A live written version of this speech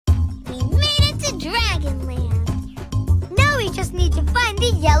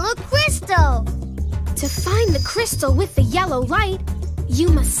yellow crystal. To find the crystal with the yellow light, you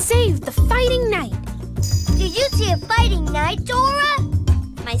must save the fighting knight. Did you see a fighting knight, Dora?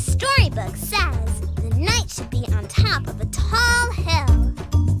 My storybook says the knight should be on top of a tall hill.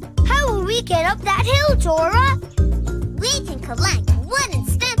 How will we get up that hill, Dora? We can collect wooden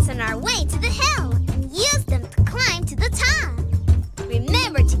sticks on our way to the hill and use them to climb to the top.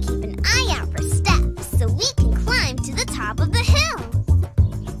 Remember to keep an eye out for steps so we can climb to the top of the hill.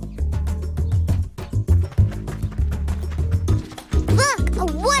 Look, a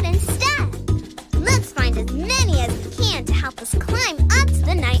wooden step. Let's find as many as we can to help us climb up to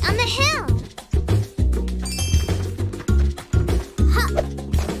the knight on the hill. Huh.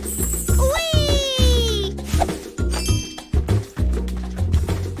 Whee!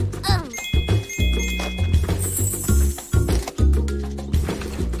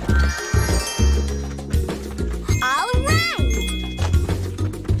 All right.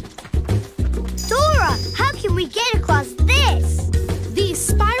 Dora, how can we get across this? These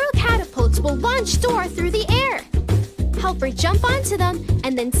spiral catapults will launch Dora through the air. Help her jump onto them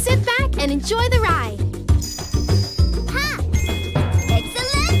and then sit back and enjoy the ride. Ha!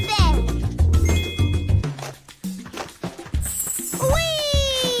 Excelente!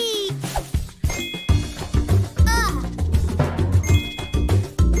 Whee!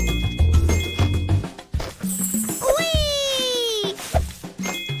 Whee!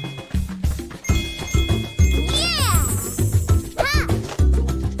 Yeah! Ha!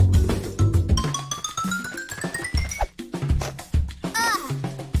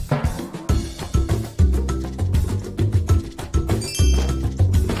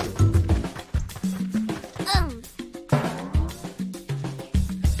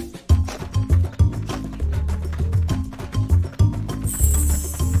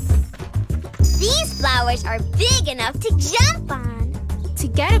 These flowers are big enough to jump on. To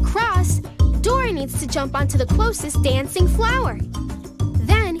get across, Dora needs to jump onto the closest dancing flower.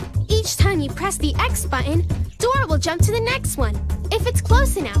 Then, each time you press the X button, Dora will jump to the next one, if it's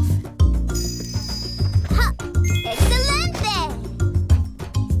close enough. Ha! Excelente!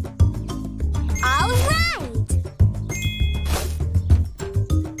 All right!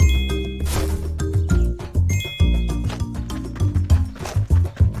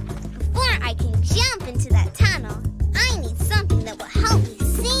 Before I can jump into that tunnel, I need something that will help me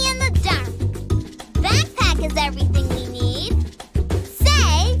see in the dark. Backpack is everything we need.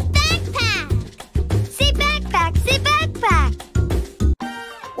 Say backpack! Say backpack, say backpack.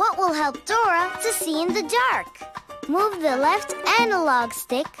 What will help Dora to see in the dark? Move the left analog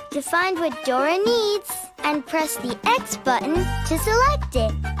stick to find what Dora needs and press the X button to select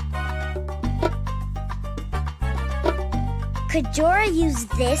it. Could Dora use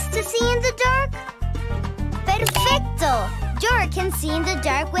this to see in the dark? Perfecto! Dora can see in the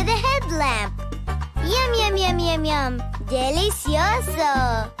dark with a headlamp. Yum, yum, yum, yum, yum.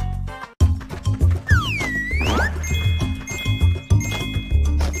 Delicioso!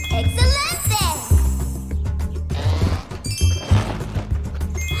 Excelente!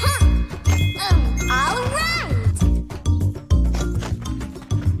 Huh. All right!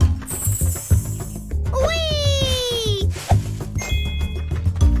 Whee!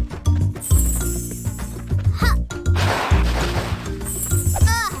 Huh.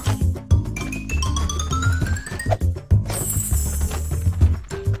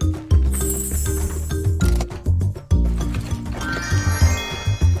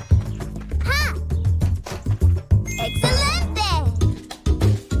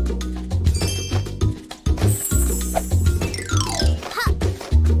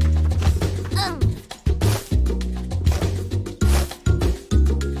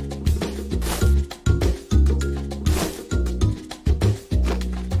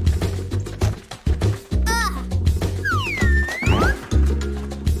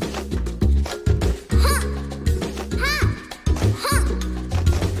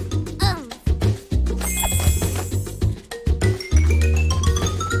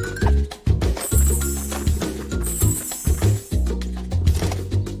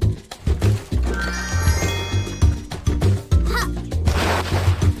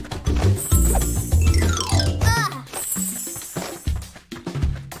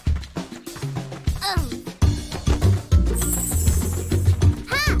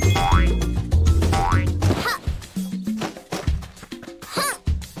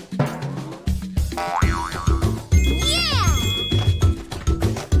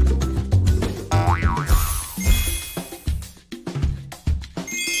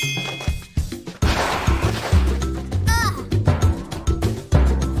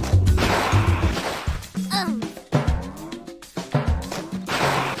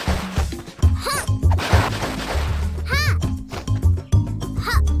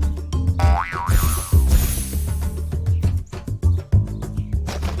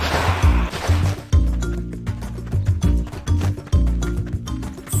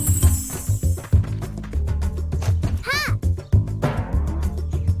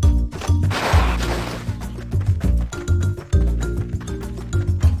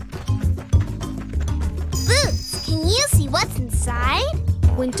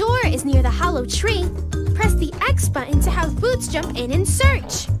 When Dora is near the hollow tree, press the X button to have Boots jump in and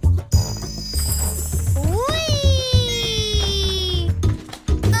search. Whee!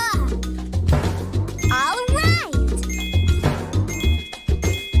 All right!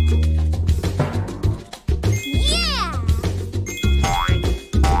 Yeah!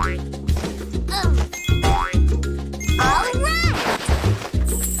 All right!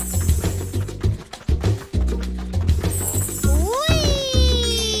 Whee!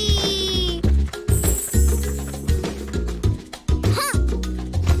 Huh!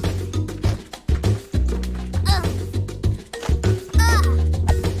 Ha!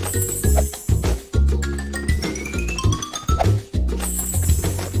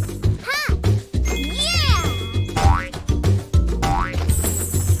 Yeah!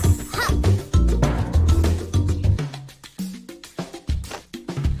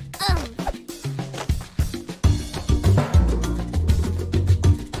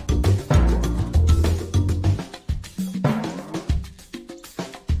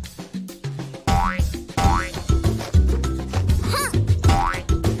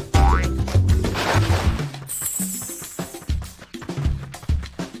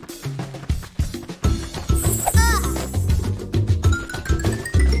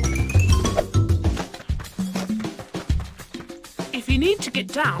 If you need to get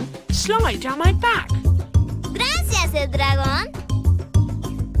down, slide down my back. Gracias, el dragón.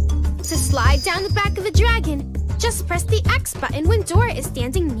 To slide down the back of the dragon, just press the X button when Dora is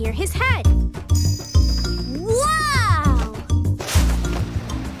standing near his head. Wow!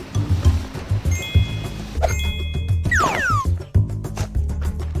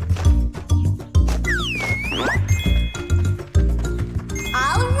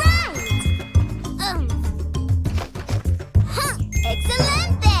 All right! Huh!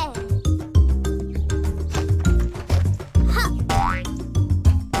 Excelente! Huh!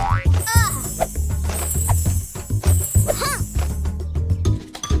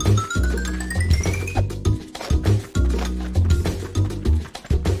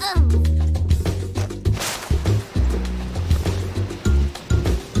 Huh!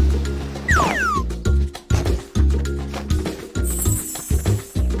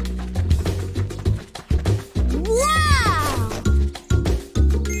 Wow!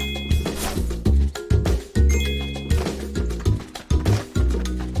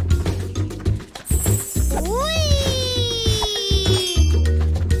 Whee!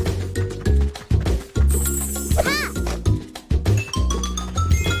 Ha!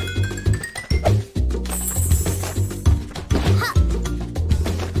 Ha!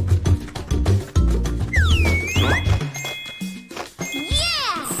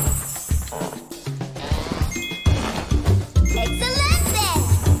 Yeah! Excelente!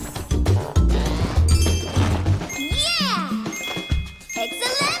 Yeah!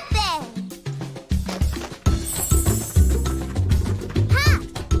 Excelente! Ha!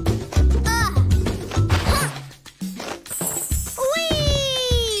 Ha!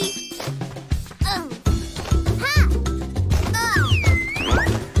 Whee! Ha! Ha! Ha!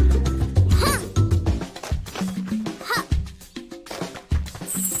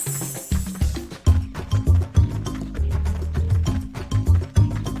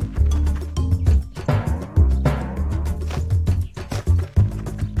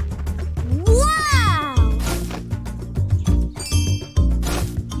 Wow!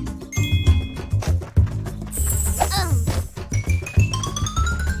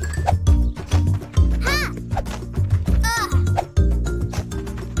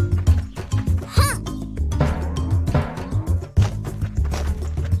 Ha! Huh!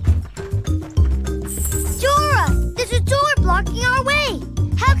 Dora, there's a door blocking our way.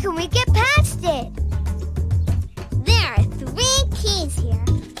 How can we get past it? There are 3 keys here.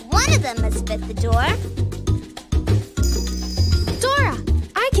 One of them must fit the door. Dora,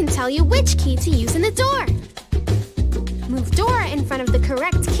 I can tell you which key to use in the door. Move Dora in front of the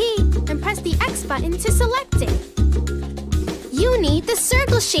correct key and press the X button to select it. You need the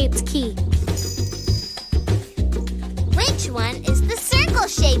circle-shaped key. Which one is the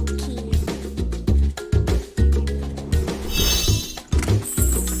circle-shaped key?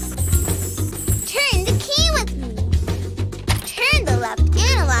 Turn the key with me. Turn the left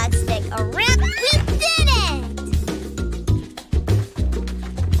analog stick around. We did it!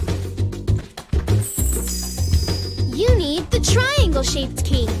 You need the triangle-shaped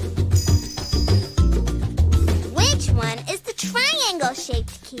key. Which one is the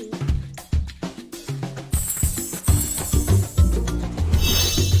triangle-shaped key?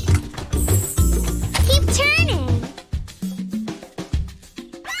 Keep turning.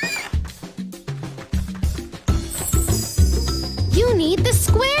 You need the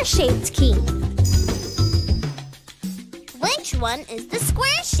square-shaped key. Which one is the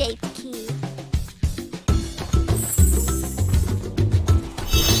square-shaped key?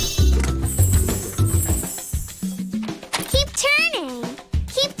 Keep turning.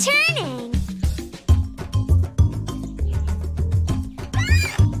 Keep turning.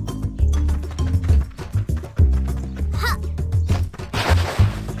 Huh.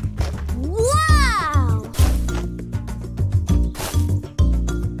 Wow!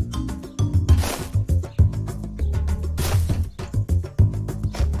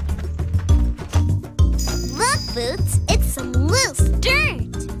 Look, Boots, it's some loose dirt.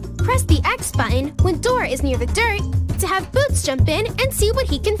 Press the X button when Dora is near the dirt to have Boots jump in and see what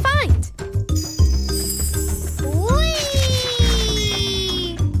he can find.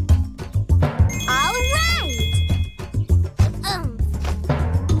 Whee! All right.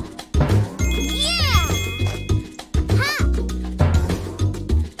 Yeah. Ha.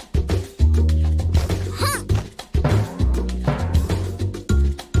 Huh. Huh.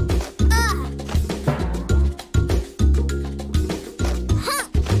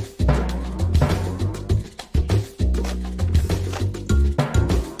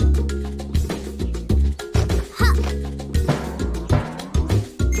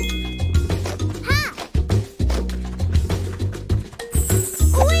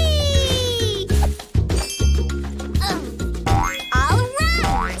 Whee! All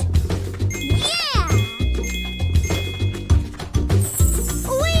right. Yeah.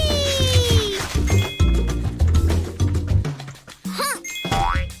 Whee! Huh.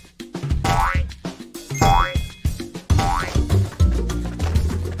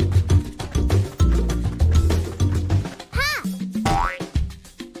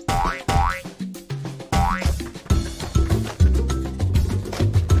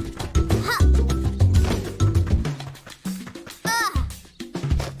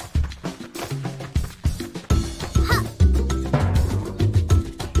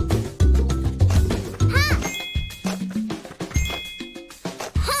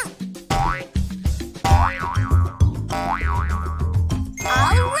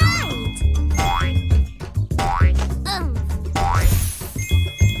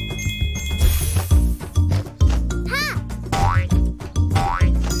 All right.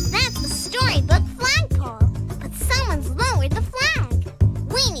 That's the storybook flagpole, but someone's lowered the flag.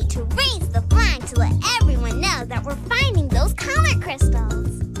 We need to raise the flag to let everyone know that we're finding those color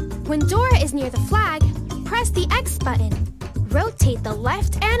crystals. When Dora is near the flag, press the X button. Rotate the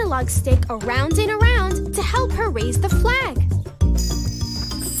left analog stick around and around to help her raise the flag.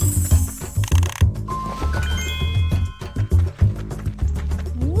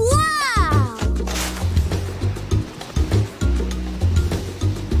 Wow!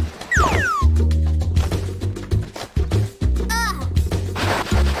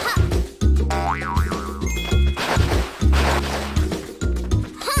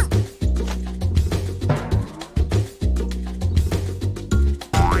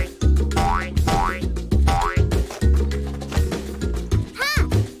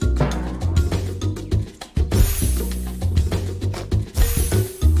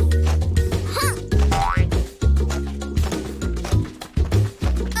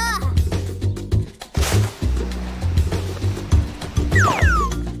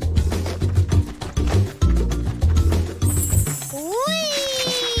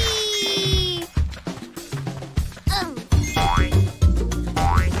 Whee!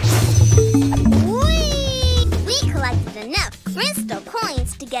 Whee! We collected enough crystal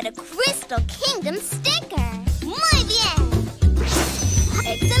coins to get a Crystal Kingdom sticker. Muy bien!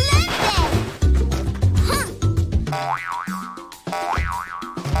 Excelente! Huh.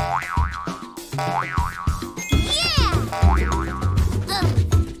 Yeah!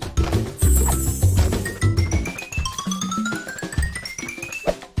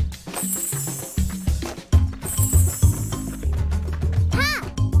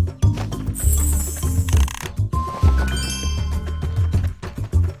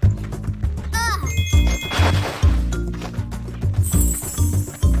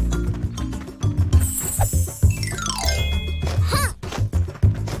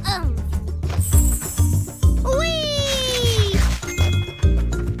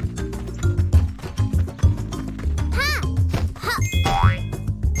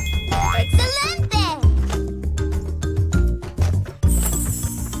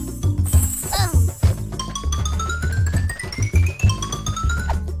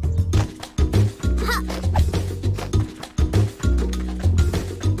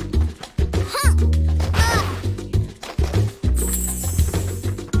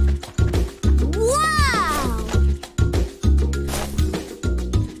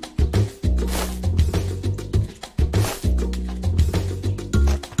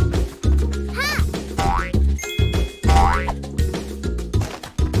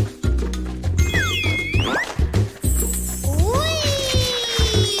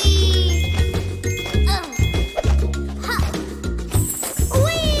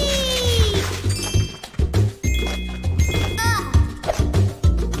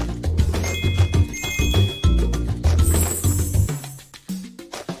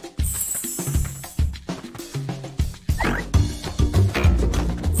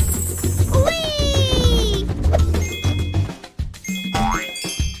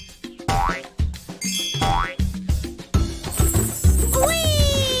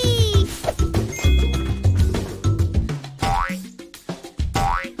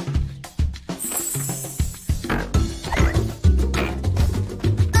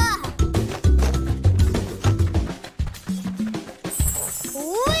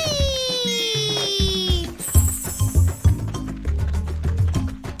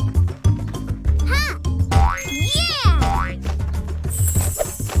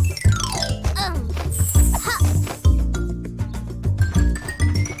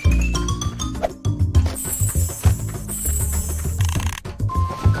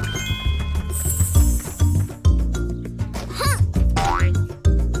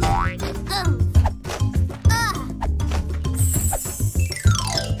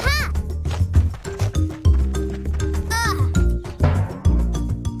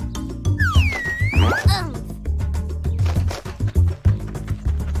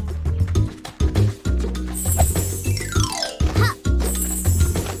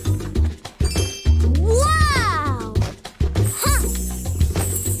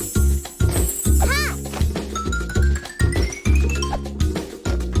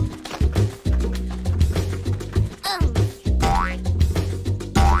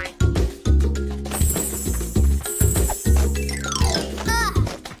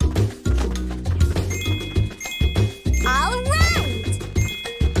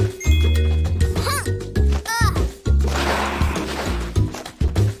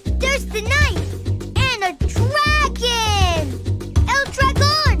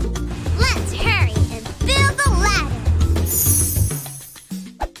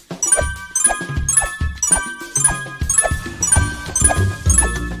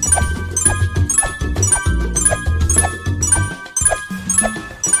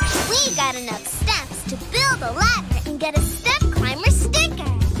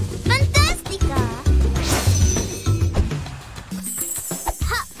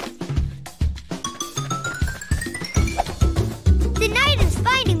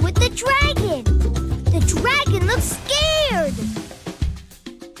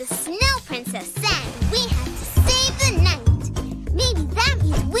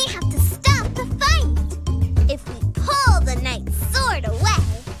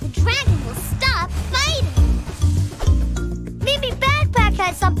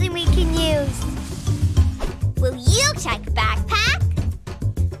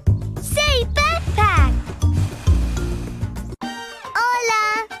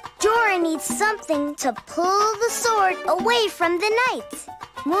 button to pull the sword away from the knight.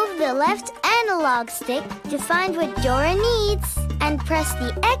 Move the left analog stick to find what Dora needs and press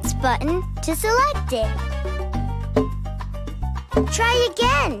the X button to select it. Try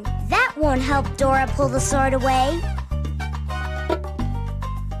again. That won't help Dora pull the sword away.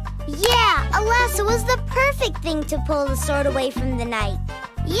 Yeah, a lasso was the perfect thing to pull the sword away from the knight.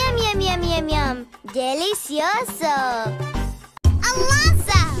 Yum, yum, yum, yum, yum. Delicioso. A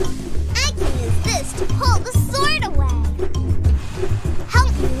lasso! I can use this to pull the sword away.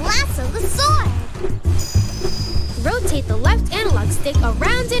 Help me lasso the sword. Rotate the left analog stick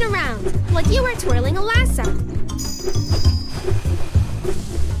around and around, like you were twirling a lasso.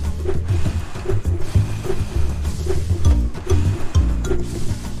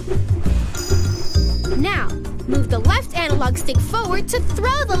 Now, move the left analog stick forward to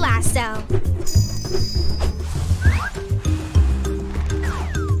throw the lasso.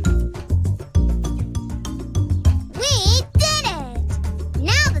 We did it!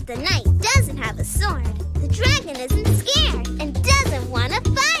 Now that the knight doesn't have a sword, the dragon isn't scared and doesn't want to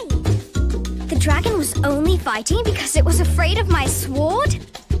fight. The dragon was only fighting because it was afraid of my sword?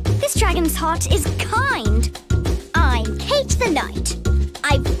 This dragon's heart is kind. I'm Kate the Knight.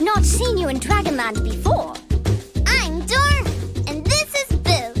 I've not seen you in Dragonland before. I'm Dora, and this is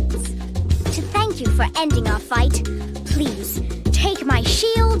Boots. To thank you for ending our fight, please take my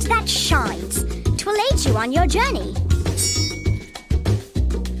shield that shines to aid you on your journey.